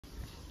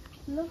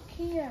Look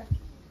here.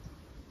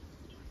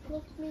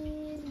 Look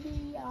me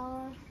in the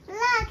eye.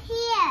 Look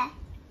here.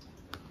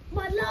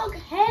 But look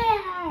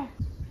here.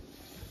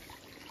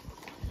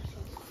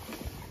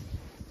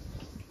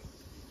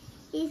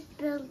 He's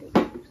building.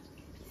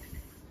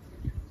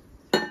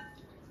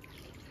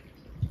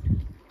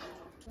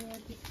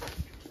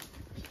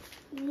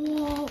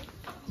 Whoa.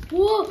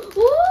 Whoa.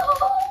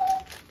 Whoa.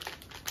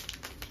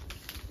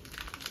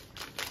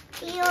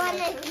 You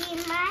wanna see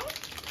mine?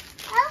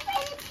 Open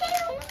it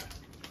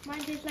too.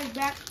 Mine tastes like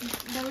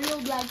the real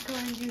black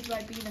currant juice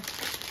by Pina.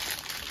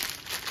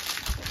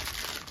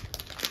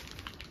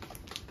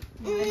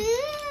 Mmm,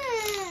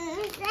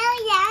 so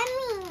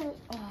yummy.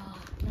 Oh,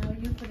 now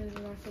you put it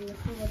in our salad.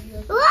 So what do you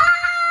Whoa!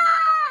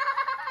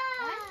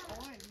 That's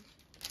orange.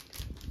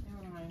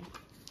 Never mind.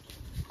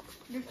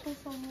 You're so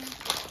someone.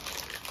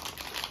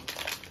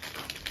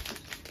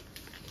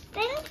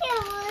 Thank you.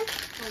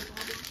 No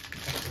problem.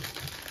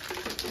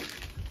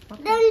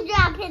 Okay. Don't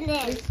drop it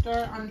in.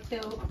 Stir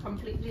until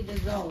completely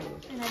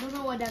dissolved. And I don't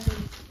know what that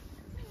means.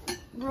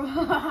 Bro,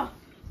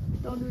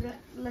 don't do that.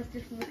 Let's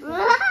just mix it.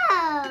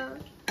 Whoa!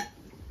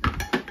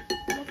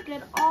 Let's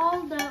get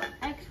all the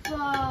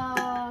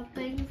extra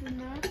things in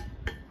there.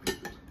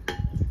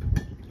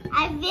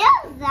 I feel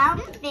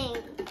something.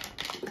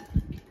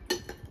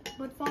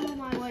 But follow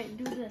my way.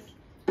 Do this.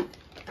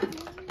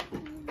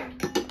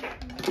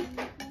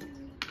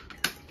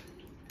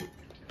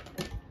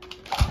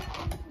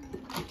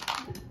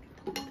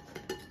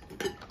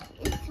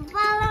 It's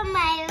follow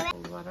my way.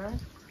 Cold water.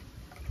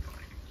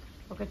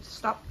 Okay,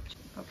 stop.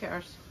 Okay,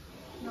 ours.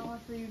 No,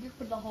 so you just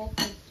put the whole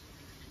thing.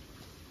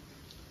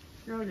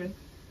 Slowly.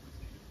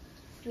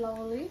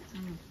 Slowly.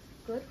 Mm.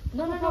 Good.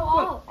 No, Good.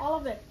 all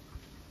of it.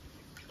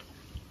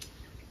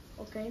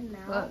 Okay, now.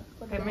 Well,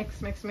 put okay, it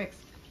mix.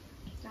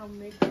 Now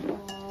mix.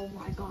 Oh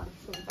my God,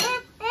 it's so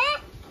good.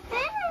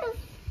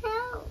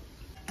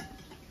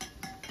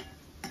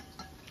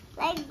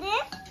 Like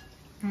this?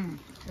 And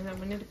then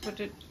we need to put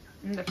it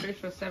in the fridge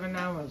for 7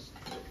 hours.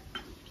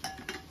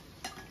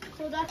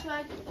 So that's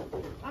like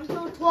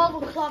until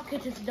 12 o'clock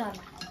it is done.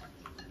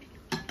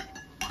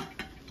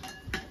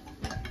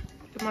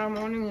 Tomorrow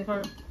morning you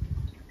can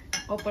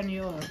open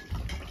yours.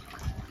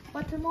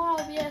 But tomorrow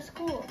I'll be at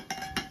school.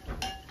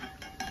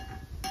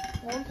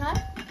 Won't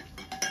I?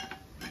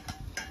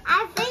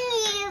 I think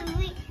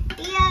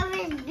you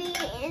would be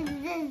a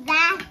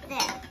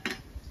disaster.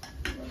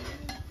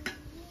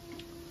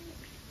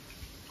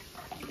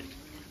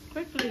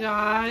 Quickly,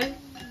 guys.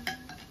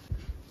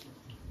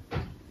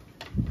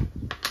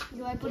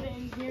 Do I put it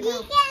in here You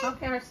now? can.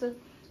 Okay, Arsu.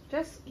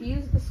 Just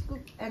use the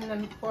scoop and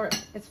then pour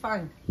it. It's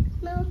fine.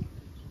 No.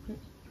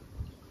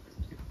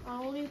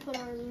 I'll only put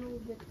a little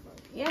bit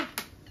first. Yeah.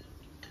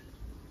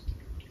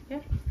 Yeah.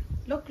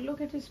 Look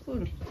at your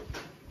spoon.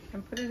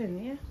 And put it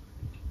in, yeah?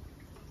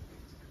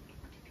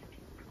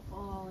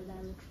 Oh,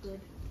 that looks good.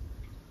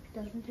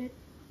 Doesn't it?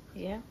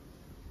 Yeah.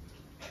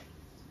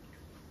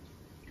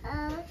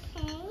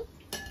 Okay.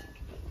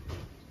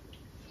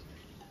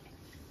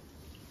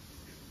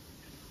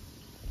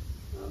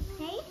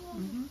 Okay.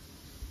 Mm-hmm.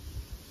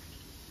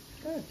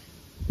 Good.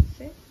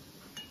 See?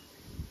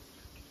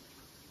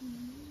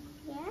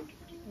 Yeah.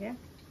 Yeah.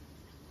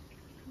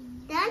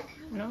 Done?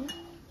 No?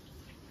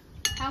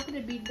 How could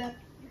it be that?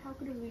 How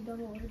could it be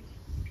done already?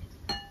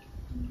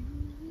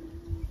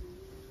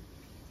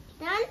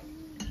 Done?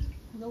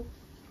 Nope.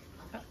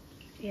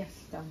 Yes,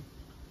 done.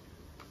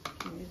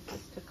 Can you use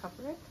this to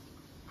cover it?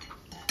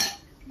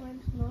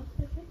 Mine's not,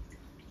 is it?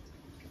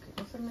 Okay,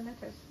 just a minute.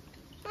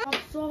 Up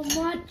so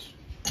much.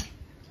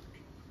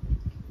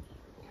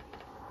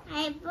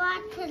 I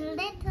brought a little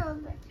bit.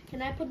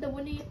 Can I put the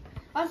Winnie?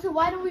 Also,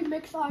 why don't we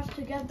mix ours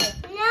together?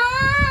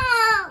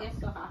 No! Yes,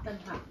 so half and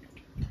half.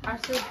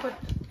 Arsu put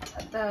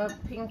the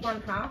pink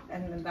one half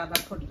and then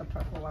Dada put the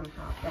purple one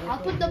half. Then it I'll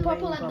will put the be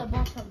purple at rainbow. the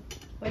bottom.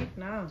 Wait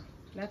now.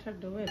 Let her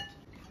do it.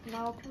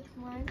 Now I'll put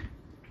mine.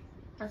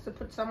 Arsu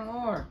put some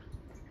more.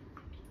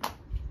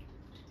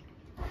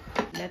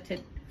 Let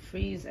it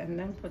freeze and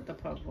then put the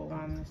purple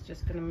one. It's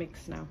just gonna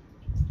mix now.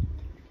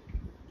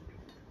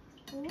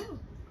 Oh, wow.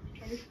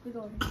 At least we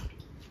got it.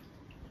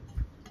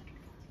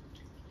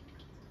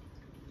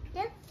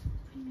 Yes.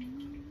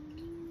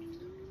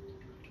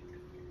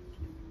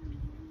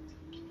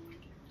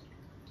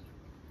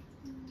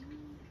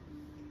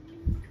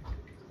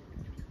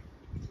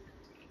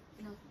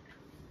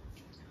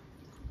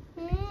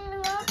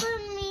 Look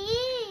at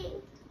me.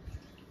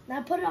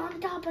 Now put it on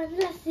top and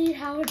let's see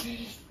how it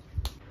tastes.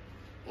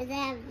 Is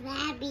that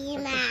baby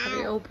Pretty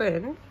mouth?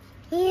 open.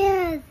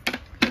 Yes.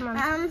 Come on.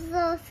 I'm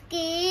so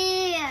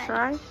scared.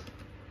 Try.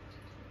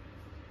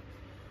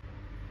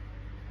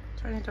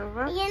 Turn it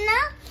over. You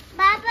know,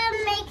 Papa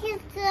make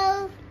it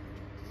so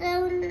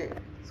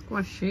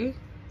Squishy.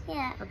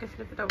 yeah. Okay,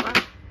 flip it over.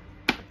 Tap,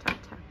 tap,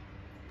 tap.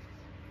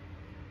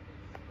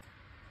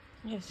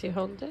 Yes, you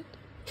hold it.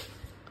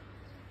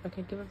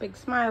 Okay, give a big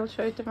smile.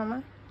 Show it to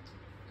Mama.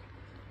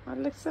 Oh, it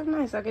looks so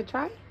nice. Okay,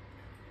 try.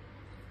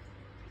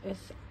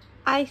 It's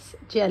ice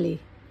jelly.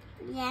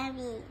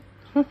 Yummy.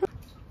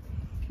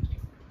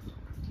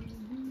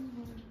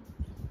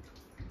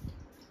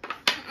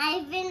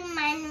 Even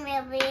mine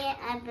will be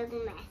a big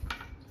mess.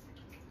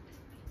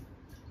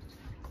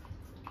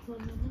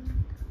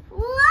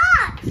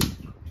 What?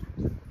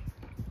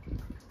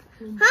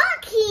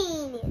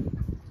 Honking!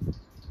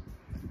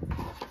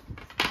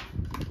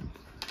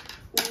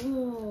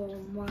 Oh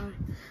my.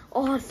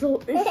 Oh,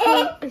 so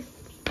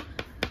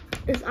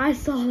it's ice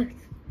solid.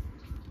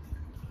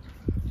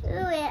 Ooh,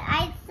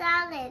 I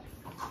solid.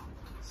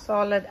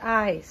 Solid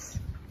ice.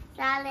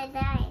 Solid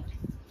ice.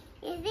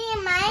 Is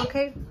it mine?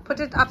 Okay, put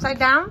it upside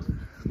down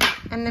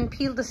and then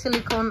peel the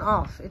silicone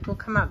off. It will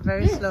come out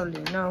very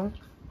slowly. No.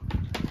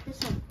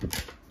 This one.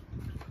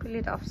 Peel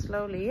it off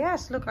slowly.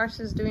 Yes, look,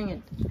 Arcee's doing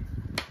it.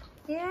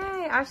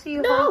 Yay, Arcee,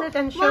 you No! hold it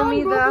and show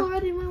me broke the...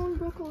 already. My one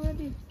broke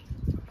already.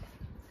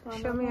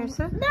 Show me,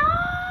 Arcee.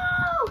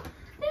 No!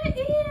 The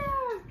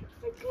ear!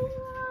 It came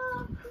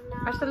out. No.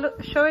 Arcee,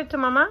 look, show it to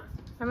Mama.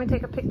 Let me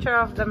take a picture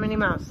of the Minnie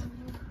Mouse.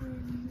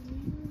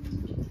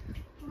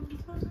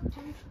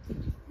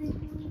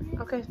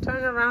 Okay,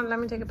 turn around. Let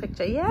me take a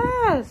picture.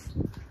 Yes!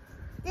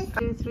 1,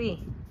 2,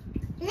 3.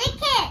 Lick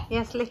it!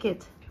 Yes, lick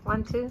it.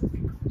 1, 2.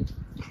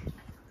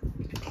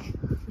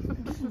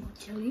 This is not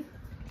jelly.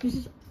 This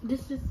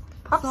is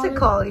Popsicle,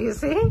 solid. you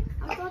see?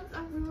 I thought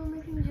we were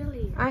making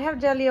jelly. I have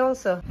jelly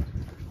also.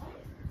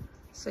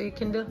 So you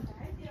can do...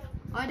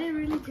 Are they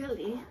really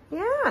jelly?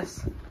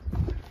 Yes.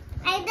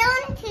 I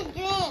don't want to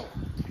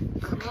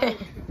drink. Okay.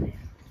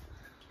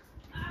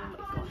 Oh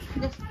my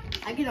gosh.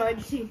 I can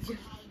already see jelly.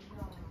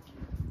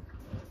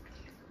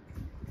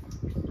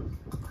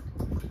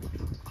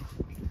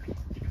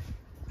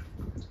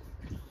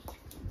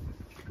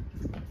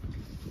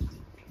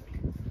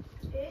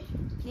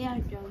 Yeah,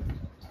 jelly.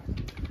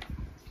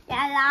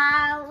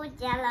 Jello,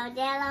 jello,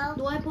 jello.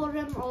 Do I pour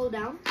them all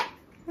down?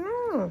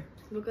 Mm.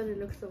 Because it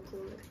looks so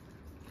cool.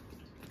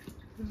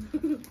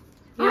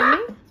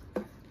 Yummy?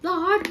 The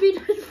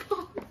heartbeat is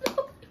falling.